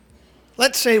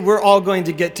Let's say we're all going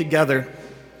to get together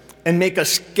and make a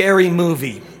scary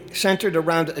movie centered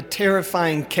around a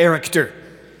terrifying character,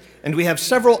 and we have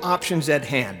several options at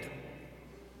hand.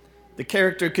 The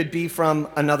character could be from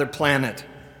another planet.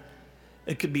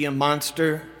 It could be a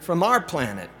monster from our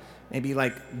planet, maybe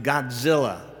like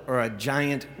Godzilla or a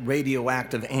giant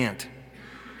radioactive ant.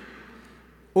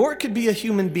 Or it could be a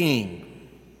human being,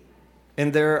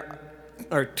 and there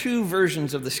are two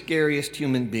versions of the scariest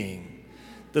human being.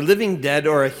 The living dead,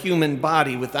 or a human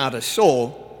body without a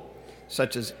soul,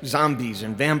 such as zombies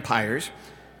and vampires,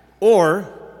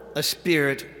 or a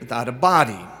spirit without a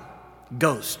body,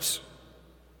 ghosts.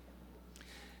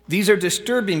 These are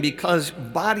disturbing because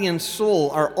body and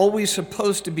soul are always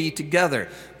supposed to be together.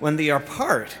 When they are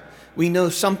apart, we know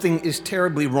something is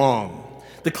terribly wrong.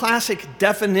 The classic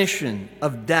definition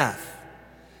of death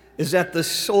is that the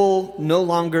soul no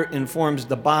longer informs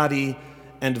the body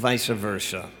and vice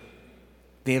versa.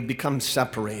 They have become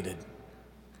separated.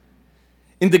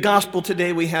 In the gospel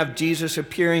today, we have Jesus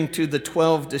appearing to the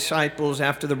 12 disciples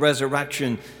after the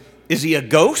resurrection. Is he a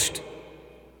ghost?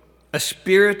 A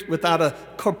spirit without a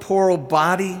corporeal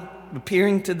body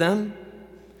appearing to them?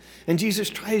 And Jesus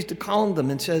tries to calm them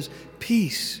and says,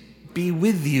 "Peace be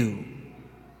with you."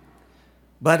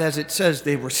 But as it says,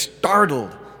 they were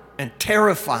startled and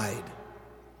terrified.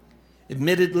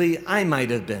 Admittedly, I might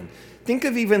have been. Think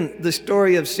of even the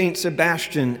story of St.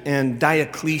 Sebastian and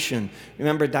Diocletian.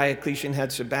 Remember, Diocletian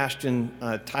had Sebastian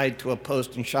tied to a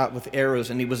post and shot with arrows,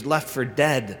 and he was left for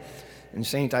dead. And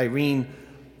St. Irene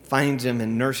finds him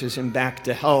and nurses him back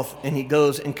to health, and he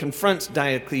goes and confronts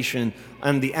Diocletian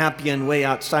on the Appian Way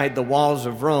outside the walls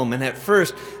of Rome. And at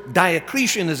first,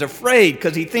 Diocletian is afraid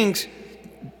because he thinks,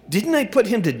 didn't I put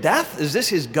him to death? Is this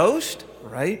his ghost?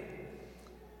 Right?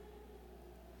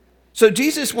 So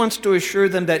Jesus wants to assure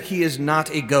them that he is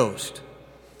not a ghost.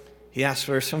 He asks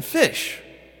for some fish,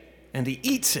 and he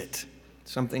eats it,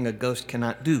 something a ghost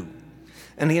cannot do.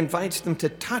 And he invites them to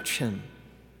touch him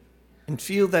and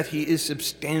feel that he is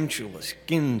substantial,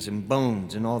 skins and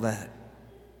bones and all that.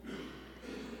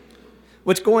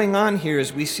 What's going on here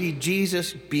is we see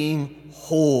Jesus being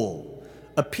whole,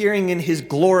 appearing in his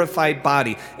glorified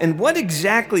body. And what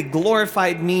exactly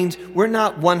glorified means, we're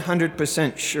not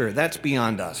 100% sure. That's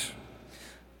beyond us.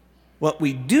 What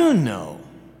we do know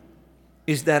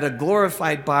is that a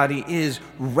glorified body is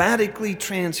radically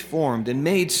transformed and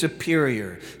made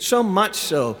superior, so much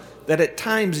so that at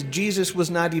times Jesus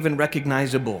was not even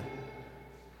recognizable.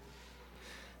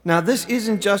 Now, this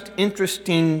isn't just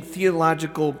interesting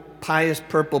theological pious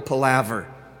purple palaver.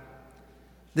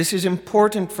 This is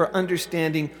important for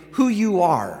understanding who you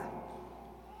are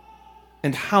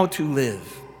and how to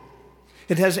live.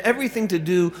 It has everything to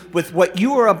do with what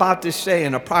you are about to say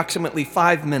in approximately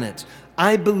 5 minutes.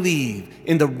 I believe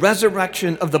in the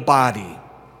resurrection of the body.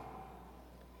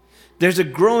 There's a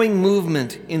growing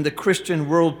movement in the Christian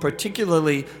world,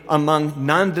 particularly among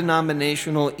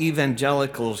non-denominational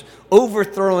evangelicals,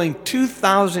 overthrowing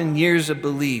 2,000 years of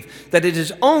belief that it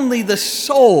is only the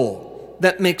soul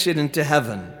that makes it into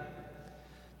heaven.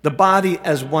 The body,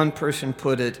 as one person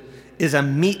put it, is a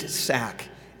meat sack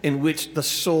in which the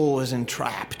soul is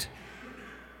entrapped.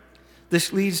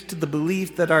 This leads to the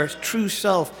belief that our true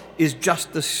self is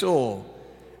just the soul,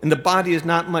 and the body is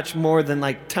not much more than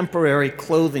like temporary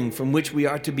clothing from which we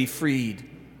are to be freed,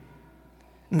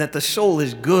 and that the soul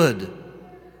is good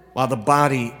while the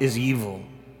body is evil.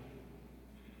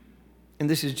 And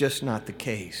this is just not the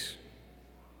case.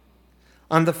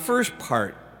 On the first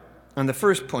point,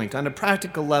 on a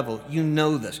practical level, you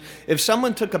know this. If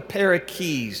someone took a pair of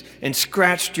keys and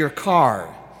scratched your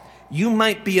car, you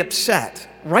might be upset,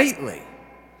 rightly.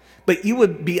 But you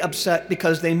would be upset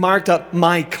because they marked up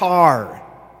my car.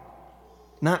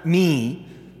 Not me,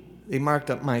 they marked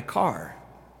up my car.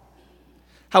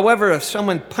 However, if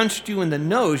someone punched you in the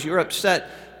nose, you're upset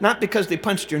not because they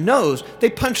punched your nose, they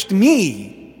punched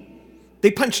me.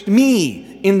 They punched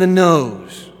me in the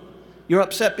nose. You're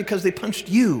upset because they punched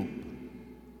you.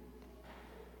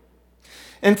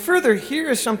 And further, here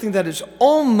is something that is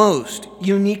almost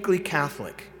uniquely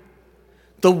Catholic.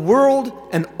 The world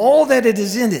and all that it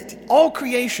is in it, all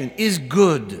creation, is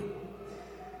good.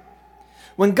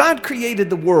 When God created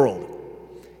the world,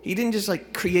 he didn't just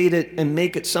create it and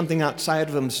make it something outside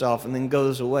of himself and then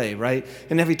goes away, right?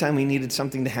 And every time we needed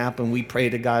something to happen, we pray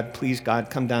to God, please God,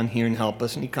 come down here and help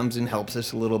us. And he comes and helps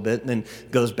us a little bit and then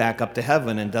goes back up to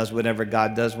heaven and does whatever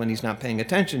God does when he's not paying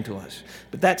attention to us.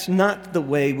 But that's not the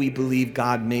way we believe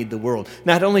God made the world.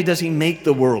 Not only does he make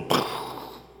the world,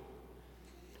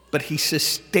 but he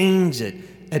sustains it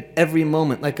at every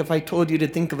moment. Like if I told you to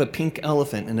think of a pink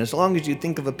elephant, and as long as you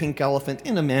think of a pink elephant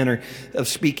in a manner of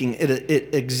speaking,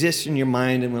 it exists in your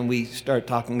mind, and when we start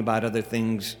talking about other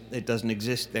things, it doesn't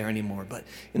exist there anymore. But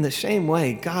in the same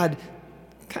way, God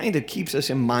kind of keeps us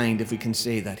in mind, if we can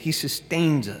say that. He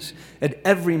sustains us at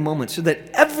every moment so that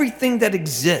everything that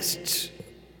exists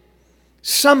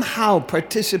somehow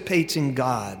participates in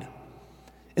God.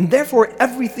 And therefore,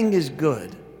 everything is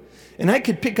good. And I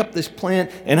could pick up this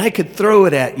plant and I could throw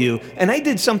it at you, and I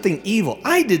did something evil.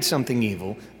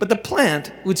 But the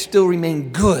plant would still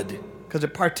remain good because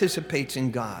it participates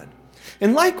in God.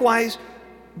 And likewise,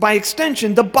 by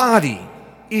extension, the body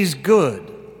is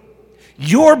good.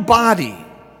 Your body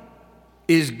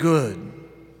is good.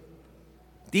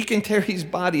 Deacon Terry's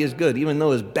body is good, even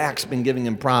though his back's been giving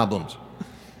him problems.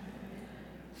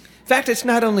 In fact, it's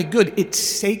not only good, it's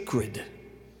sacred.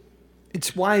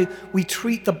 It's why we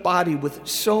treat the body with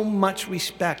so much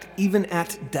respect, even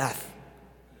at death.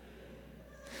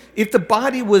 If the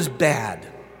body was bad,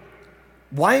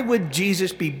 why would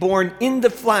Jesus be born in the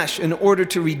flesh in order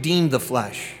to redeem the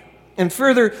flesh? And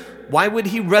further, why would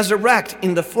he resurrect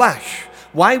in the flesh?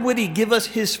 Why would he give us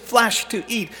his flesh to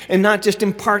eat and not just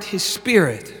impart his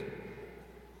spirit?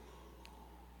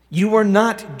 You are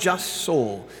not just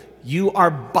soul. You are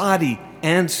body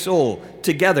and soul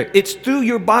together. It's through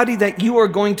your body that you are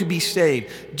going to be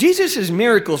saved. Jesus'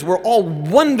 miracles were all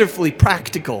wonderfully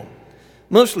practical,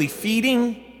 mostly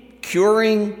feeding,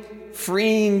 curing,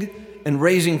 freeing, and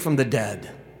raising from the dead.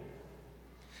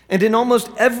 And in almost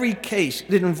every case,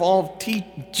 it involved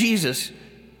Jesus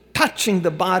touching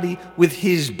the body with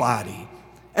his body.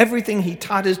 Everything he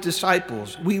taught his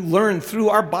disciples, we learn through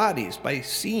our bodies by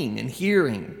seeing and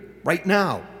hearing right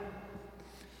now.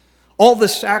 All the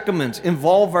sacraments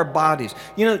involve our bodies.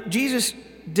 You know, Jesus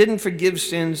didn't forgive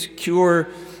sins, cure,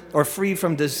 or free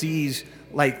from disease.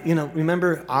 Like,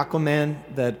 remember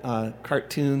Aquaman, that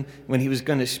cartoon, when he was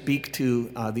going to speak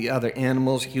to the other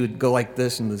animals, he would go like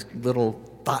this, and these little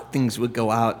thought things would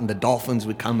go out, and the dolphins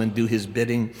would come and do his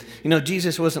bidding.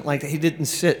 Jesus wasn't like that. He didn't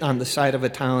sit on the side of a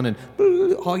town and,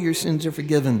 all your sins are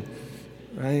forgiven,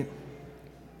 right?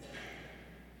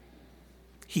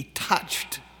 He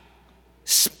touched,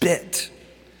 spit,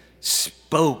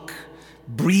 spoke,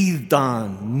 breathed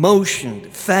on, motioned,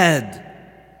 fed.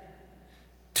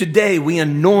 Today we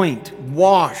anoint,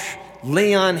 wash,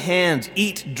 lay on hands,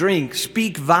 eat, drink,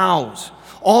 speak vows,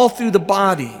 all through the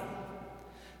body.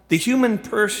 The human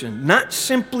person, not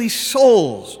simply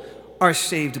souls, are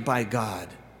saved by God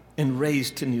and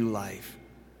raised to new life.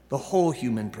 The whole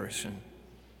human person.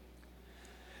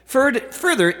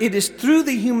 Further, it is through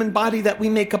the human body that we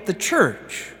make up the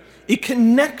church. It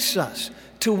connects us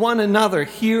to one another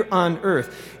here on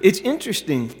earth. It's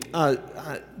interesting,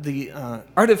 the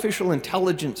artificial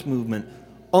intelligence movement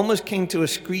almost came to a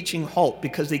screeching halt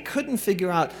because they couldn't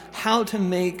figure out how to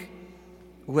make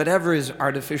whatever is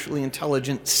artificially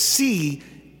intelligent see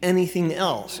anything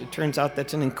else. It turns out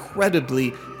that's an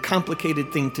incredibly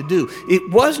complicated thing to do.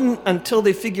 It wasn't until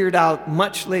they figured out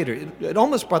much later, it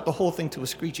almost brought the whole thing to a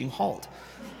screeching halt,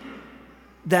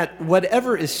 that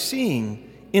whatever is seeing,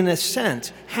 in a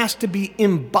sense, has to be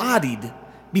embodied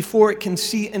before it can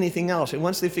see anything else. And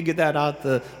once they figured that out,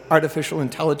 the artificial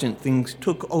intelligent things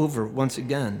took over once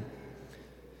again.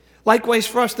 Likewise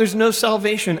for us, there's no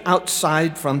salvation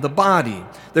outside from the body.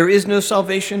 There is no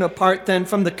salvation apart then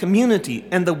from the community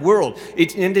and the world.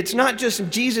 And it's not just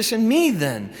Jesus and me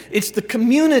then. It's the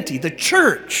community, the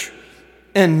church,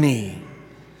 and me.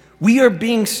 We are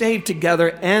being saved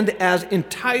together and as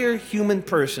entire human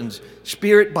persons,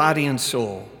 spirit, body, and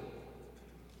soul.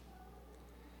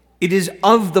 It is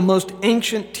of the most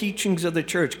ancient teachings of the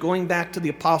church, going back to the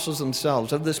apostles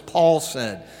themselves. Of this Paul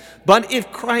said, "But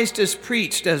if Christ is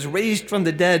preached as raised from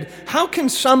the dead, how can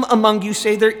some among you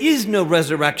say there is no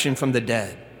resurrection from the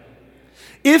dead?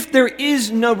 If there is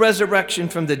no resurrection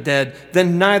from the dead,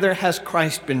 then neither has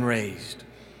Christ been raised.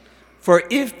 For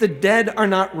if the dead are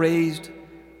not raised,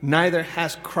 neither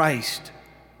has Christ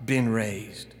been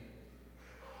raised."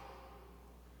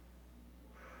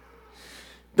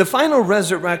 The final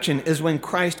resurrection is when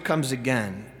Christ comes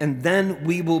again, and then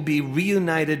we will be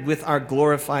reunited with our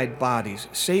glorified bodies,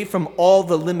 saved from all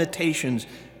the limitations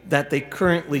that they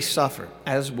currently suffer,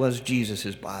 as was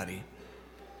Jesus' body.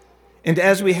 And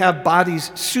as we have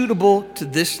bodies suitable to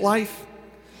this life,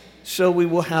 so we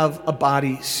will have a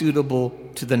body suitable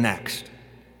to the next.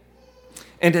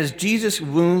 And as Jesus'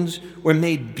 wounds were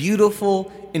made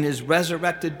beautiful in his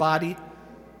resurrected body,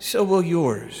 so will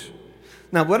yours.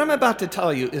 Now, what I'm about to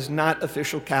tell you is not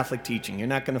official Catholic teaching. You're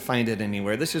not going to find it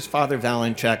anywhere. This is Father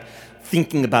Valencheck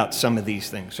thinking about some of these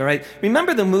things, all right?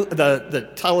 Remember the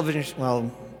television,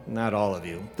 well, not all of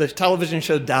you, the television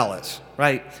show Dallas,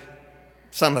 right?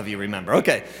 Some of you remember.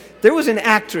 Okay. There was an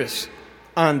actress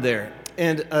on there,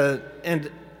 and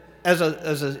as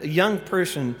a young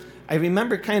person, I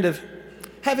remember kind of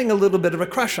having a little bit of a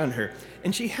crush on her.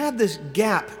 And she had this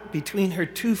gap between her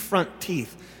two front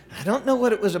teeth. I don't know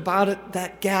what it was about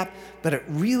that gap, but it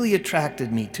really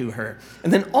attracted me to her.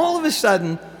 And then all of a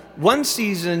sudden, one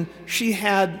season, she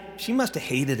must have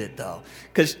hated it though,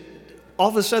 because all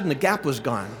of a sudden the gap was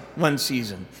gone one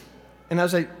season. And I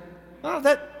was like, oh,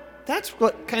 that's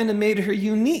what kind of made her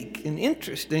unique and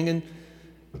interesting, and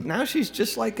now she's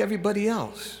just like everybody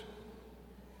else.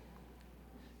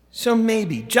 So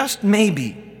maybe, just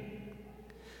maybe,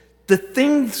 the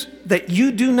things that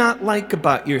you do not like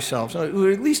about yourselves, or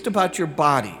at least about your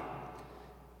body,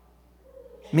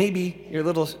 maybe you're a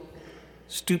little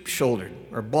stoop-shouldered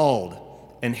or bald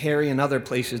and hairy in other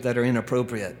places that are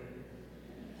inappropriate.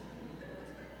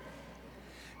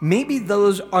 Maybe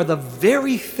those are the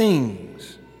very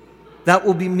things that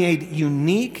will be made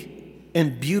unique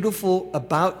and beautiful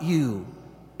about you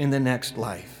in the next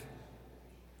life.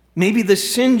 Maybe the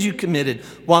sins you committed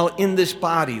while in this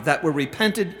body that were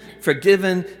repented,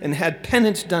 forgiven, and had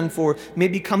penance done for may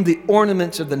become the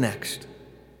ornaments of the next.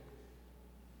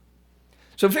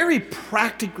 So very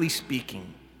practically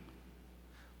speaking,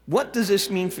 what does this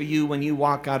mean for you when you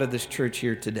walk out of this church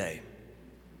here today?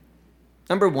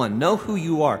 Number one, know who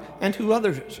you are and who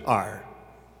others are.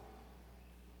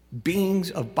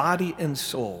 Beings of body and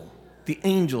soul. The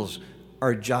angels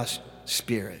are just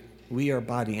spirit. We are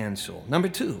body and soul. Number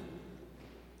two,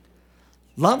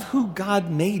 love who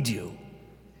God made you,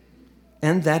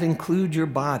 and that includes your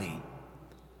body,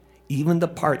 even the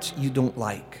parts you don't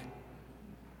like.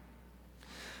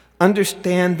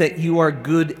 Understand that you are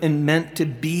good and meant to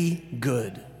be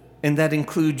good, and that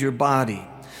includes your body.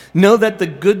 Know that the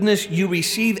goodness you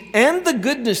receive and the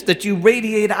goodness that you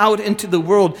radiate out into the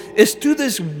world is through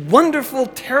this wonderful,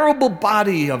 terrible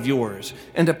body of yours,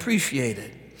 and appreciate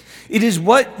it. It is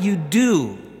what you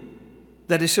do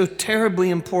that is so terribly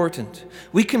important.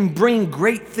 We can bring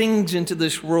great things into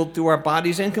this world through our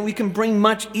bodies, and we can bring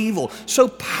much evil. So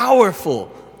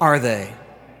powerful are they.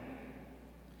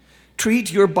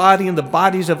 Treat your body and the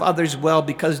bodies of others well,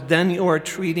 because then you are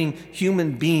treating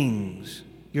human beings,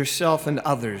 yourself and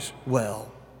others,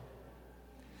 well.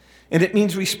 And it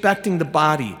means respecting the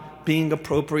body, being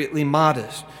appropriately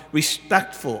modest,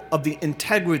 respectful of the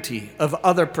integrity of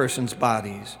other person's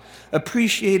bodies,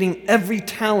 appreciating every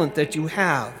talent that you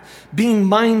have, being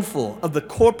mindful of the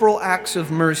corporal acts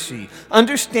of mercy,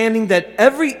 understanding that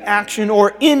every action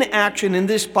or inaction in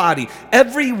this body,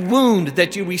 every wound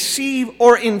that you receive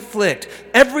or inflict,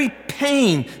 every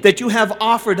pain that you have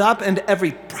offered up, and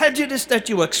every prejudice that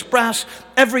you express,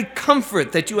 every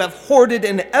comfort that you have hoarded,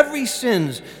 and every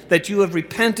sins that you have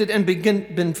repented and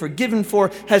been forgiven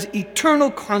for has eternal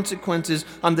consequences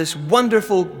on this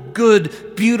wonderful,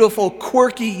 good, beautiful,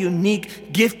 quirky,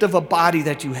 unique gift of a body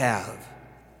that you have.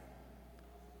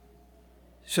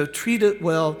 So treat it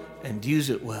well and use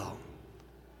it well,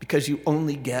 because you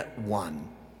only get one.